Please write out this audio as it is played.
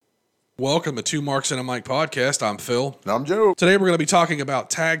Welcome to Two Marks and a Mic podcast. I'm Phil. And I'm Joe. Today we're going to be talking about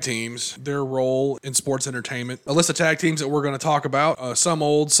tag teams, their role in sports entertainment. A list of tag teams that we're going to talk about, some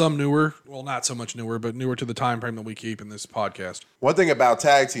old, some newer. Well, not so much newer, but newer to the time frame that we keep in this podcast. One thing about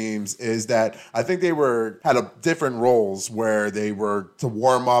tag teams is that I think they had different roles where they were to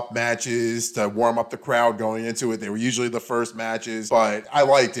warm up matches, to warm up the crowd going into it. They were usually the first matches, but I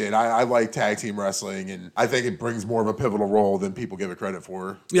liked it. I like tag team wrestling, and I think it brings more of a pivotal role than people give it credit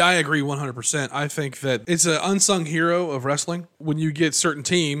for. Yeah, I agree 100%. I think that it's an unsung hero of wrestling. When you get certain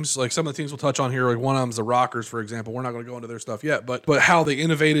teams, like some of the teams we'll touch on here, like one of them's the Rockers, for example. We're not going to go into their stuff yet, but how they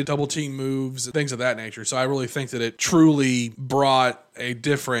innovated double team moves, things of that nature. So I really think that it truly brought a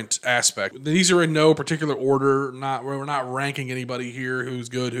different aspect. These are in no particular order. We're not ranking anybody here who's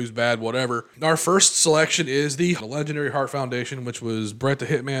good, who's bad, whatever. Our first selection is the legendary Hart Foundation, which was Bret the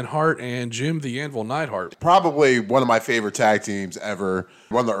Hitman Hart and Jim the Anvil Neidhart. Probably one of my favorite tag teams ever.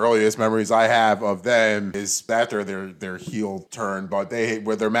 One of the earliest memories I have of them is after their heel turn, but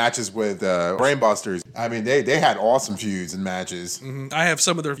with their matches with Brainbusters. I mean, they had awesome feuds and matches. Mm-hmm. I have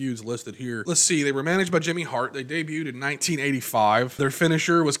some of their feuds listed here. Let's see. They were managed by Jimmy Hart. They debuted in 1985. Their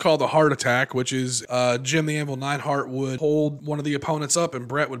finisher was called the Heart Attack, which is Jim the Anvil Neidhart would hold one of the opponents up, and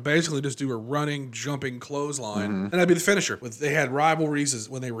Bret would basically just do a running, jumping clothesline, and that'd be the finisher. They had rivalries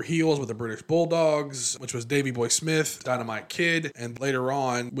when they were heels with the British Bulldogs, which was Davey Boy Smith, Dynamite Kid, and later on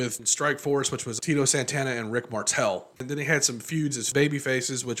with Strike Force, which was Tito Santana and Rick Martel. And then he had some feuds as baby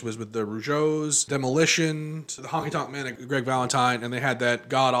faces, which was with the Rougeaus, Demolition, the Honky Tonk Man and Greg Valentine, and they had that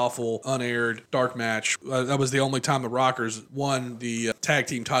god-awful, unaired dark match. That was the only time the Rockers won the tag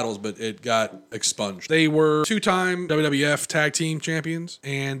team titles, but it got expunged. They were two-time WWF tag team champions,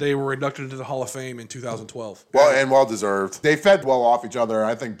 and they were inducted into the Hall of Fame in 2012. Well deserved. They fed well off each other.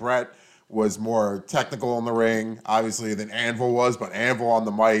 I think Bret was more technical in the ring, obviously, than Anvil was, but Anvil on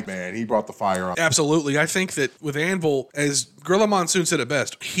the mic, man, he brought the fire on. Absolutely. I think that with Anvil, as Gorilla Monsoon said it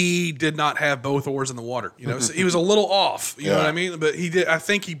best, he did not have both oars in the water. You know, so he was a little off. You know what I mean? But he did. I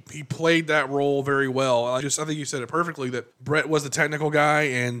think he played that role very well. I think you said it perfectly that Bret was the technical guy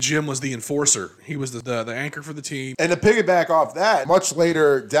and Jim was the enforcer. He was the anchor for the team. And to piggyback off that, much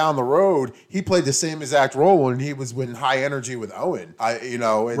later down the road, he played the same exact role when he was in High Energy with Owen.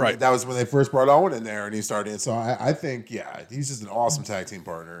 Right. That was when they first brought Owen in there and he started. So I think, he's just an awesome tag team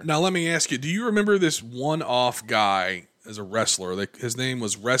partner. Now, let me ask you, do you remember this one-off guy as a wrestler? His name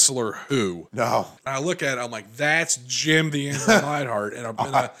was Wrestler Who. No. And I look at it, I'm like, that's Jim the Anvil Neidhart in a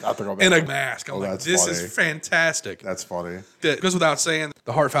mask. I'm like, this funny. Is fantastic. That's funny. It goes without saying,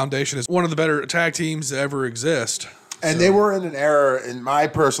 the Hart Foundation is one of the better tag teams to ever exist. And they were in an era, in my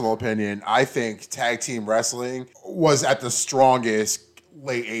personal opinion, I think tag team wrestling was at the strongest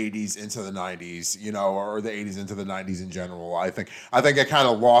late 80s into the 90s, or the 80s into the 90s in general. I think it kind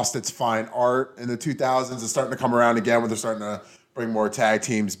of lost its fine art in the 2000s. It's starting to come around again when they're starting to bring more tag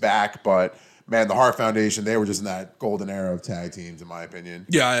teams back. But, man, the Hart Foundation, they were just in that golden era of tag teams, in my opinion.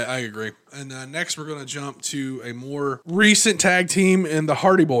 Yeah, I agree. And next we're going to jump to a more recent tag team in the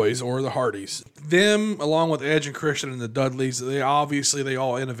Hardy Boys, or the Hardys. Them, along with Edge and Christian and the Dudleys, they all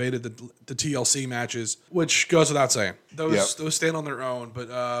innovated the TLC matches, which goes without saying. Those stand on their own,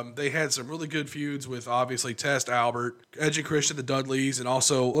 but they had some really good feuds with, obviously, Test Albert, Edge and Christian, the Dudleys, and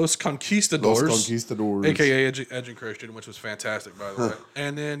also Los Conquistadors. A.k.a. Edge and Christian, which was fantastic, by the way.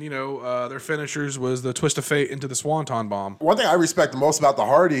 And then, their finishers was the Twist of Fate into the Swanton Bomb. One thing I respect the most about the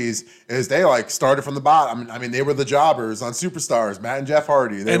Hardys is they, started from the bottom. I mean, they were the jobbers on Superstars, Matt and Jeff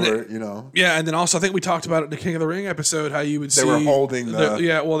Hardy. They were. Yeah, and then also, I think we talked about it in the King of the Ring episode, how you would see. They were holding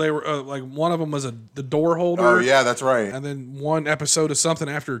they were, one of them was the door holder. Oh, yeah, that's right. And then one episode of something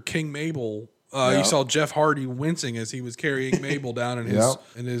after King Mabel, you saw Jeff Hardy wincing as he was carrying Mabel down in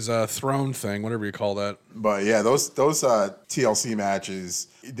his throne thing, whatever you call that. But yeah, those TLC matches,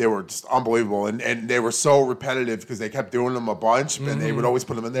 they were just unbelievable, and they were so repetitive because they kept doing them a bunch, and they would always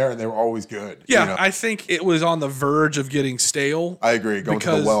put them in there, and they were always good. Yeah, I think it was on the verge of getting stale. I agree, going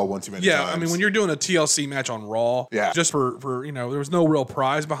to the well one too many times. Yeah, I mean, when you're doing a TLC match on Raw, just for there was no real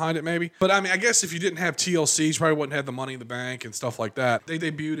prize behind it, maybe. But I mean, I guess if you didn't have TLC, you probably wouldn't have the Money in the Bank and stuff like that. They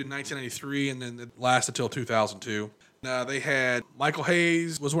debuted in 1993, and then it lasted until 2002. They had Michael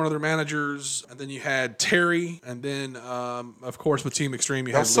Hayes was one of their managers, and then you had Terry, and then, of course, with Team Extreme,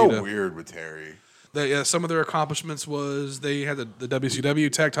 you had Lita. That was so weird with Terry. Some of their accomplishments was they had the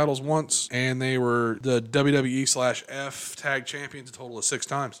WCW tag titles once, and they were the WWE/F tag champions a total of 6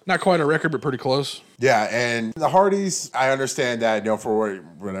 times. Not quite a record, but pretty close. Yeah, and the Hardys, I understand that, for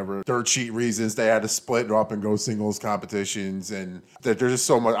whatever dirt sheet reasons, they had to split up and go singles competitions, and that there's just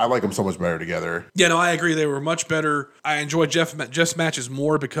so much. I like them so much better together. Yeah, no, I agree. They were much better. I enjoyed Jeff's matches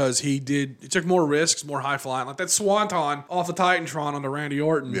more because he took more risks, more high flying, like that Swanton off the Titantron on the Randy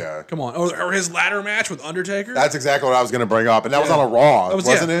Orton. Yeah, come on, or his ladder match with Undertaker. That's exactly what I was going to bring up, and that was on a Raw,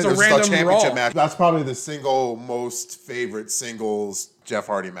 wasn't it? It was a random championship Raw match. That's probably the single most favorite singles Jeff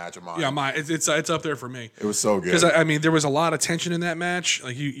Hardy match of mine. Yeah, it's up there for me. It was so good. Because, I mean, there was a lot of tension in that match.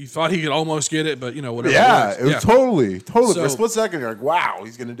 Like, you thought he could almost get it, but, whatever. Yeah, it was totally. So, for a split second, you're like, wow,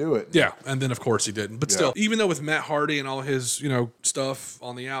 he's going to do it. Yeah, and then, of course, he didn't. But still, even though with Matt Hardy and all his, stuff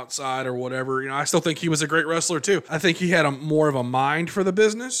on the outside or whatever, I still think he was a great wrestler, too. I think he had more of a mind for the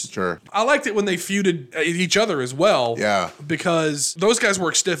business. Sure. I liked it when they feuded each other as well. Yeah. Because those guys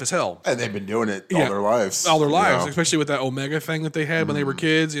work stiff as hell. And they've been doing it all their lives. All their lives, especially with that Omega thing that they had when they were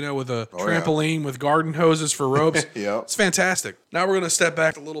kids, with a trampoline with garden hoses for ropes. Yep. It's fantastic. Now we're going to step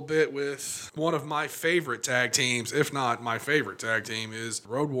back a little bit with one of my favorite tag teams, if not my favorite tag team, is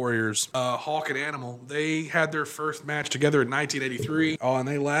Road Warriors, Hawk and Animal. They had their first match together in 1983, and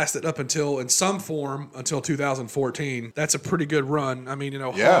they lasted up in some form, until 2014. That's a pretty good run. I mean,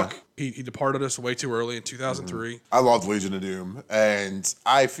 Hawk, he departed us way too early in 2003. I loved Legion of Doom, and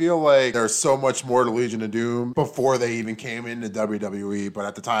I feel like there's so much more to Legion of Doom before they even came into WWE, but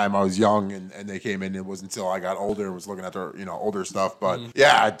at the time I was young and they came in. It wasn't until I got older and was looking at their older stuff. But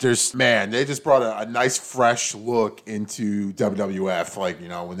they just brought a nice fresh look into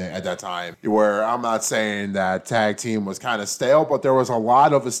WWF, when they at that time, where I'm not saying that tag team was kind of stale, but there was a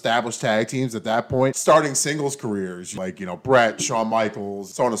lot of established tag teams at that point starting singles careers, Brett, Shawn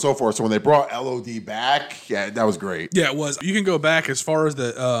Michaels, so on and so forth. So when they brought LOD back, that was great. Yeah, it was. You can go back as far as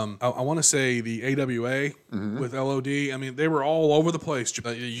the I want to say the AWA with LOD. I mean, they were all over the place.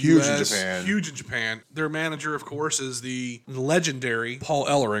 Huge in Japan. Huge in Japan. Their manager, of course, is the legendary Paul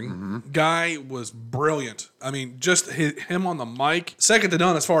Ellering. Guy was brilliant. I mean, just him on the mic, second to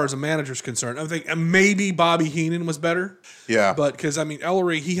none as far as a manager's concerned. I think maybe Bobby Heenan was better. Yeah, but because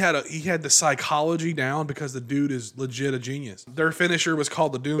Ellering, he had the psychology down because the dude is legit a genius. Their finisher was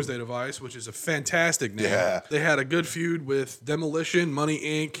called the Doomsday Device, which is a fantastic name. Yeah, they had a good feud with Demolition, Money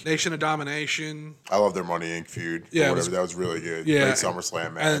Inc., Nation of Domination. I love their Money Inc. feud. Yeah, that was really good. Yeah, great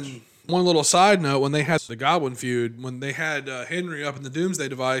SummerSlam match. And one little side note: when they had the Godwin feud, when they had Henry up in the Doomsday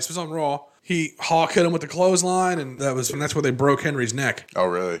Device, it was on Raw. Hawk hit him with the clothesline, and that's where they broke Henry's neck. Oh,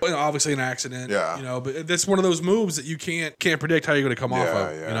 really? Obviously an accident. Yeah. But that's one of those moves that you can't predict how you're going to come off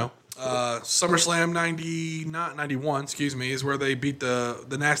of. Yeah. SummerSlam 91, is where they beat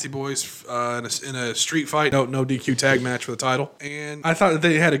the Nasty Boys in a street fight, no DQ tag match for the title. And I thought that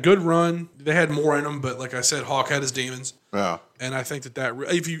they had a good run. They had more in them, but like I said, Hawk had his demons. Yeah. And I think that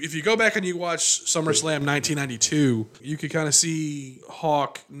if you go back and you watch SummerSlam 1992, you could kind of see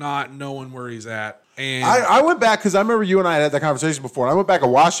Hawk not knowing where he's at. And I went back because I remember you and I had that conversation before. And I went back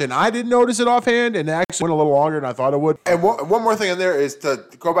and watched it, and I didn't notice it offhand, and it actually went a little longer than I thought it would. And one more thing in there is to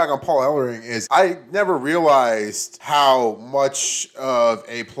go back on Paul Ellering is I never realized how much of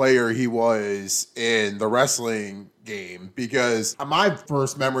a player he was in the wrestling game, because my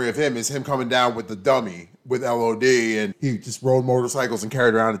first memory of him is him coming down with the dummy with LOD, and he just rode motorcycles and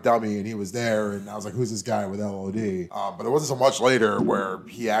carried around a dummy, and he was there, and I was like, who's this guy with LOD? But it wasn't so much later where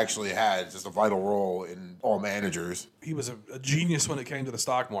he actually had just a vital role in All Managers. He was a genius when it came to the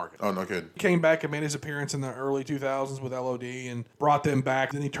stock market. Oh, no kidding. He came back and made his appearance in the early 2000s with LOD and brought them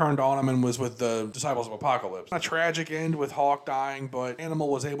back. Then he turned on them and was with the Disciples of Apocalypse. A tragic end with Hawk dying, but Animal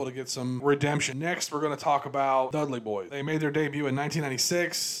was able to get some redemption. Next, we're going to talk about Dudley Boys. They made their debut in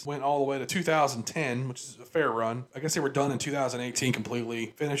 1996, went all the way to 2010, which is a fair run. I guess they were done in 2018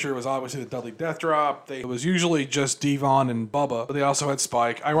 completely. Finisher was obviously the Dudley Death Drop. It was usually just Devon and Bubba, but they also had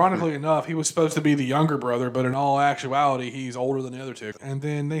Spike. Ironically enough, he was supposed to be the younger brother, but in all actuality, he's older than the other two. And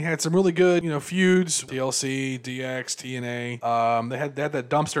then they had some really good, feuds. TLC, DX, TNA. They had that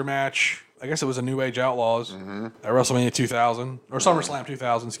dumpster match. I guess it was a New Age Outlaws at WrestleMania 2000 or SummerSlam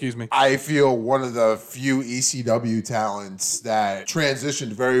 2000, excuse me. I feel one of the few ECW talents that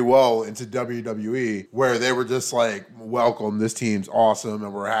transitioned very well into WWE, where they were just like, welcome, this team's awesome,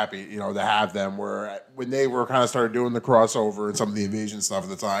 and we're happy, to have them. Where when they were kind of started doing the crossover and some of the Invasion stuff at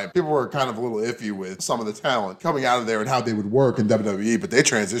the time, people were kind of a little iffy with some of the talent coming out of there and how they would work in WWE, but they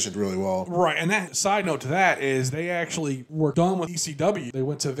transitioned really well. Right, and that side note to that is they actually were done with ECW. They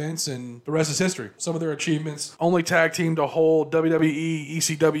went to Vince and the rest is history. Some of their achievements: only tag team to hold WWE,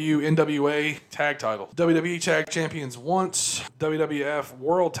 ECW, NWA tag title, WWE tag champions once, WWF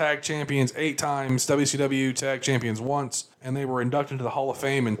World Tag Champions 8 times, WCW tag champions once, and they were inducted into the Hall of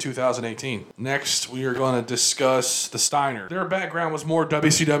Fame in 2018. Next, we are going to discuss the Steiner. Their background was more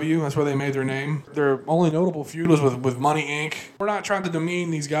WCW. That's where they made their name. Their only notable feud was with Money Inc. We're not trying to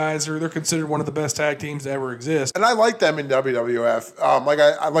demean these guys. They're considered one of the best tag teams to ever exist. And I like them in WWF.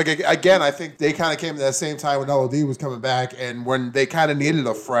 I think they kind of came at the same time when LOD was coming back, and when they kind of needed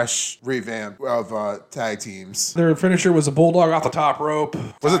a fresh revamp of tag teams. Their finisher was a bulldog off the top rope.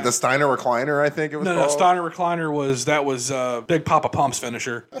 Was it the Steiner Recliner? I think it was. No, Steiner Recliner was Big Papa Pump's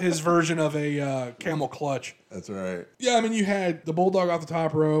finisher. His version of a camel clutch. That's right. Yeah, I mean, you had the bulldog off the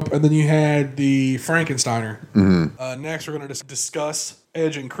top rope, and then you had the Frankensteiner. Next, we're going to discuss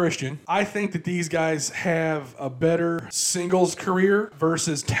Edge and Christian. I think that these guys have a better singles career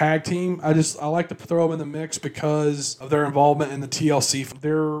versus tag team. I like to throw them in the mix because of their involvement in the TLC.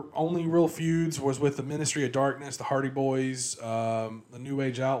 Their only real feuds was with the Ministry of Darkness, the Hardy Boys, the New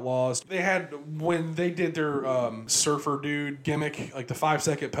Age Outlaws. They had, when they did their surfer dude gimmick, like the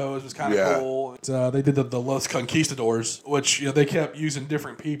 5-second pose was kind of cool. They did the Los Conquistadors, which they kept using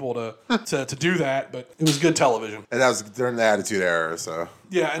different people to do that, but it was good television. And that was during the Attitude Era, so.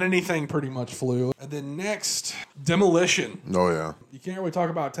 Yeah, and anything pretty much flew. And then next, Demolition. Oh, yeah. You can't really talk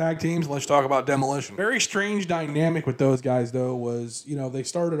about tag teams unless you talk about Demolition. Very strange dynamic with those guys, though, was, they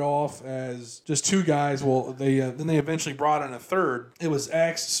started off as just 2 guys. Well, then they eventually brought in a third. It was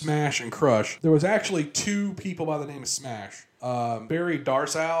Axe, Smash, and Crush. There was actually 2 people by the name of Smash. Barry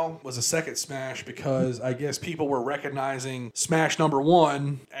Darsow was a second Smash because I guess people were recognizing Smash number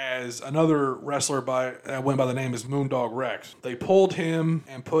 1 as another wrestler that went by the name as Moondog Rex. They pulled him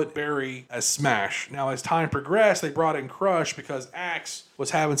and put Barry as Smash. Now, as time progressed, they brought in Crush because Axe was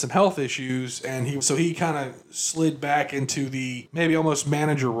having some health issues, and he kind of slid back into the maybe almost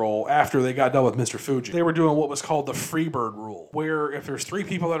manager role after they got done with Mr. Fuji. They were doing what was called the Freebird rule, where if there's 3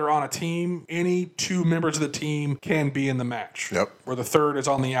 people that are on a team, any 2 members of the team can be in the match. Yep. Where the third is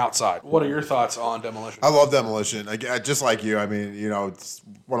on the outside. What are your thoughts on Demolition? I love Demolition. Just like you. I mean, it's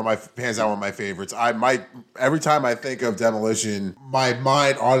hands down one of my favorites. Every time I think of Demolition, my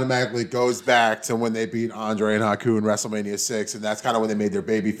mind automatically goes back to when they beat Andre and Haku in WrestleMania 6, and that's kind of when they made their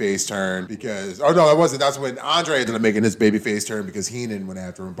babyface turn that wasn't. That's when Andre ended up making his babyface turn because Heenan went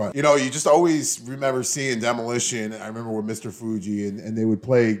after him. But, you just always remember seeing Demolition. I remember with Mr. Fuji, and they would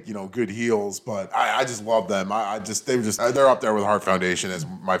play, good heels, but I just love them. They're up there with Heart Foundation as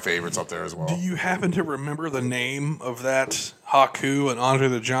my favorites up there as well. Do you happen to remember the name of that Haku and Andre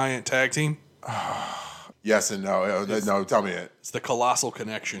the Giant tag team? Yes and no. No, tell me it. It's the Colossal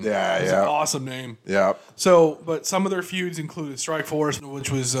Connection. Yeah, It's an awesome name. Yeah. But some of their feuds included Strike Force,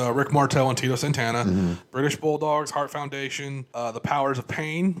 which was Rick Martel and Tito Santana, British Bulldogs, Heart Foundation, the Powers of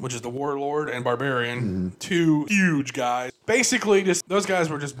Pain, which is the Warlord, and Barbarian. 2 huge guys. Basically, those guys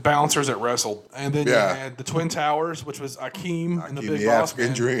were just bouncers that wrestled. And then you had the Twin Towers, which was Akeem and the Big Boss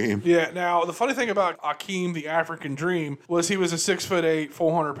African Dream. Yeah. Now, the funny thing about Akeem, the African Dream, was he was a 6'8",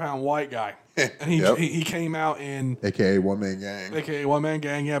 400-pound white guy. And he came out in... A.K.A. One Man Gang. A.K.A. One Man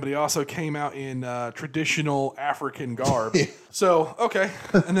Gang, yeah, but he also came out in traditional African garb. So, okay.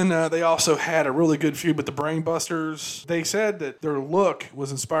 And then they also had a really good feud with the Brainbusters. They said that their look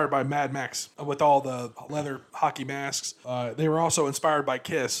was inspired by Mad Max with all the leather hockey masks. They were also inspired by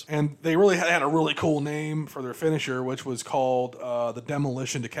Kiss. And they really had a really cool name for their finisher, which was called the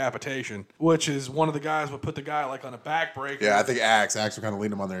Demolition Decapitation, which is one of the guys would put the guy like on a backbreaker. Yeah, I think Axe would kind of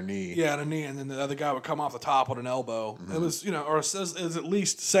lean him on their knee. Yeah, on a knee, and then the other guy would come off the top with an elbow. It was, or it was at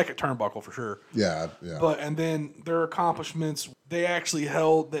least second turnbuckle for sure. Yeah. And then their accomplishments, they actually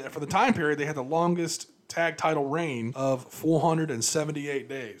held, for the time period, they had the longest tag title reign of 478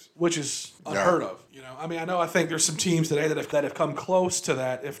 days, which is unheard of. I think there's some teams today that have come close to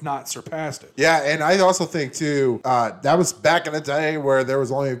that, if not surpassed it. Yeah, and I also think too that was back in the day where there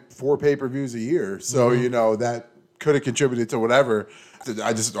was only 4 pay-per-views a year, so that could have contributed to whatever.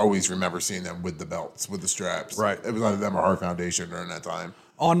 I just always remember seeing them with the belts, with the straps. Right. It was either them or Heart Foundation during that time.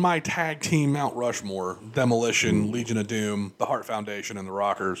 On my tag team Mount Rushmore, Demolition, Legion of Doom, the Heart Foundation, and the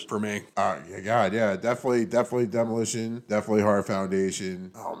Rockers for me. Definitely Demolition, definitely Heart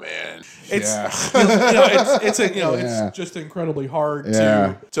Foundation. Oh man, it's just incredibly hard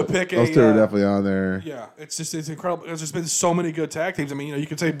to pick. Those 2 are definitely on there. Yeah, it's incredible. There's just been so many good tag teams. You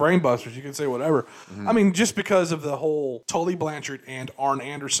could say Brainbusters, you could say whatever. Just because of the whole Tully Blanchard and Arn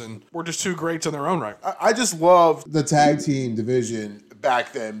Anderson were just 2 greats in their own right. I just love the tag team division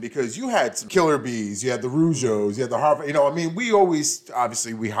back then because you had some Killer Bees, you had the Rougeos, you had the Heart. You know, I mean, we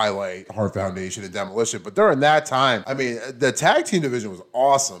highlight Heart Foundation and Demolition, but during that time, I mean, the tag team division was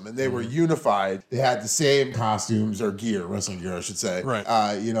awesome, and they were unified. They had the same costumes or gear, wrestling gear, I should say.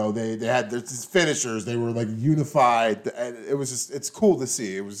 Right. You know, they had their finishers. They were like unified, and it was just it's cool to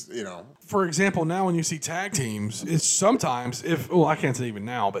see. It was, you know. For example, now when you see tag teams, it's sometimes I can't say even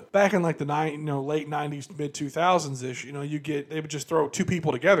now, but back in like the late 90s, mid 2000s ish, you know, they would just throw two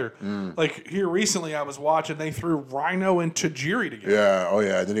people together. Like here recently, I was watching, they threw Rhino and Tajiri together. Yeah, oh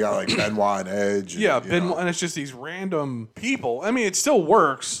yeah. Then you got like Benoit and Edge. And it's just these random people. I mean, it still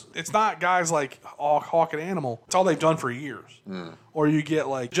works. It's not guys like Hawk and Animal. It's all they've done for years. Or you get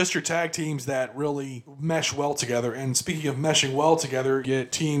like just your tag teams that really mesh well together. And speaking of meshing well together, you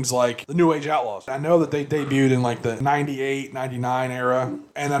get teams like the New Age Outlaws. I know that they debuted in like the 98, 99 era.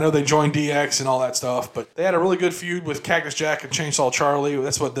 And I know they joined DX and all that stuff. But they had a really good feud with Cactus Jack and Chainsaw Charlie.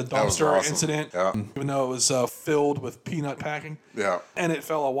 That's what the dumpster incident. Yeah. Even though it was filled with peanut packing. Yeah. And it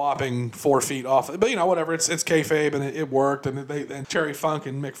fell a whopping 4 feet off. But, you know, whatever. It's kayfabe and it worked. And Terry Funk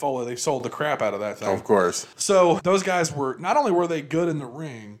and Mick Foley, they sold the crap out of that thing. Of course. So those guys were, not only were they good in the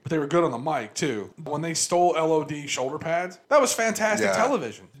ring, but they were good on the mic too. When they stole LOD shoulder pads, that was fantastic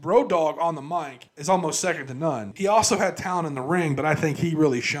television. Road Dogg on the mic is almost second to none. He also had talent in the ring, but I think he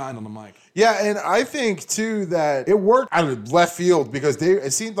really shined on the mic. Yeah, and I think too that it worked out of left field because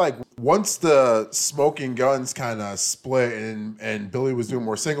it seemed like once the Smoking Guns kind of split and Billy was doing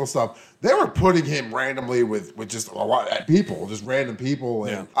more single stuff, they were putting him randomly with just a lot of people, just random people.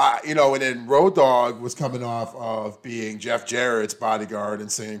 And, you know, and then Road Dogg was coming off of being Jeff Jarrett's bodyguard and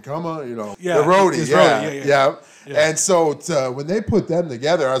saying, come on, you know, the roadie. Yeah. And so when they put them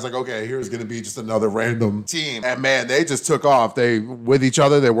together, I was like, okay, here's going to be just another random team. And man, they just took off. They with each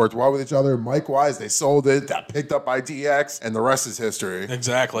other. They worked well with each other. Mic-wise, they sold it. Got picked up by DX, and the rest is history.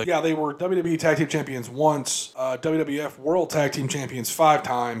 Exactly. Yeah, they were WWE Tag Team Champions once, WWF World Tag Team Champions 5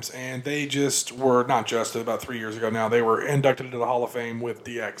 times, and they just were, not just about 3 years ago now, they were inducted into the Hall of Fame with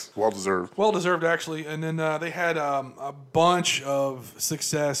DX. Well deserved. Well deserved, actually. And then they had a bunch of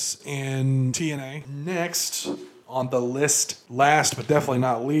success in TNA. Next on the list, last but definitely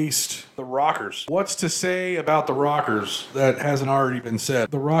not least, the Rockers. What's to say about the Rockers that hasn't already been said?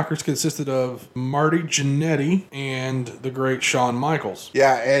 The Rockers consisted of Marty Jannetty and the great Shawn Michaels.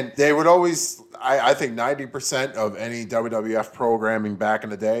 Yeah, and they would always... I think 90% of any WWF programming back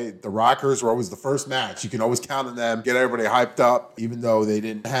in the day, the Rockers were always the first match. You can always count on them, get everybody hyped up, even though they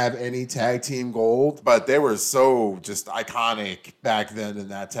didn't have any tag team gold. But they were so just iconic back then in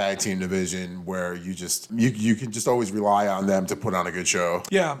that tag team division where you can just always rely on them to put on a good show.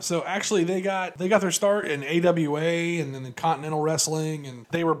 Yeah, so actually they got their start in AWA and then in Continental Wrestling, and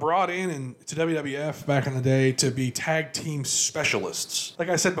they were brought in to WWF back in the day to be tag team specialists. Like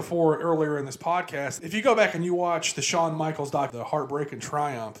I said before earlier in this podcast, if you go back and you watch the Shawn Michaels doc, The Heartbreak and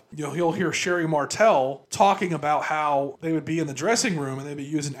Triumph, you'll hear Sherry Martel talking about how they would be in the dressing room and they'd be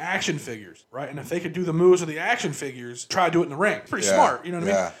using action figures, right? And if they could do the moves with the action figures, try to do it in the ring. Pretty smart, you know what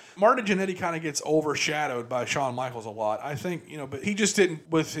I mean? Marty Jannetty kind of gets overshadowed by Shawn Michaels a lot. I think, you know, but he just didn't,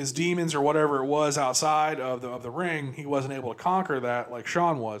 with his demons or whatever it was outside of the ring, he wasn't able to conquer that like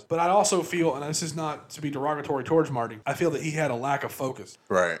Shawn was. But I also feel, and this is not to be derogatory towards Marty, I feel that he had a lack of focus.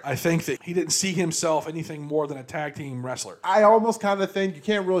 Right. I think that he didn't see himself anything more than a tag team wrestler. I almost kind of think you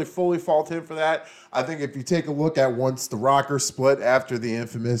can't really fully fault him for that. I think if you take a look at once the Rockers split after the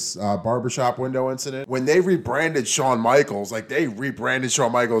infamous barbershop window incident, when they rebranded Shawn Michaels,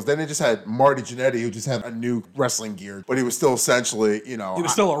 then they just had Marty Jannetty, who just had a new wrestling gear, but he was still essentially, you know... He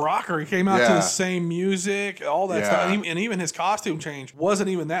was still a rocker. He came out to the same music, all that stuff. And even his costume change wasn't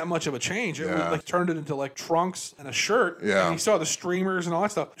even that much of a change. It turned it into like trunks and a shirt. Yeah. And he saw the streamers and all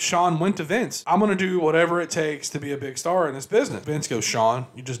that stuff. Shawn went to Vince. I'm going to do whatever it takes to be a big star in this business. Vince goes, Shawn,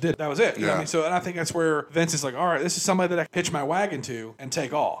 you just did. That was it. You know what I mean? So, and I think that's where Vince is like, all right, this is somebody that I can hitch my wagon to and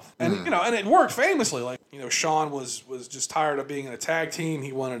take off. And you know, and it worked famously. Like, you know, Shawn was just tired of being in a tag team.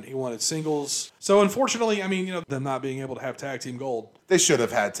 He wanted singles. So unfortunately, I mean, you know, them not being able to have tag team gold. They should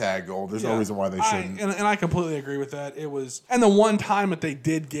have had tag gold. There's no reason why they shouldn't. And I completely agree with that. It was, and the one time that they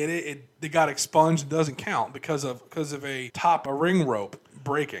did get it, they got expunged. It doesn't count because of a ring rope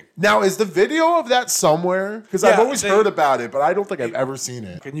breaking. Now, is the video of that somewhere? Because I've always heard about it, but I don't think I've ever seen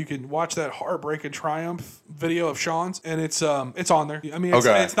it. And you can watch that Heartbreak and Triumph video of Shawn's, and it's on there. I mean,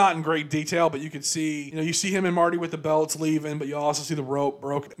 it's not in great detail, but you can see, you know, you see him and Marty with the belts leaving, but you also see the rope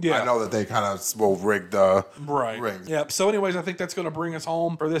broken. Yeah, I know that they kind of rigged the rings. Yep. So, anyways, I think that's going to bring us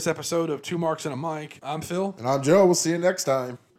home for this episode of Two Marks and a Mic. I'm Phil, and I'm Joe. We'll see you next time.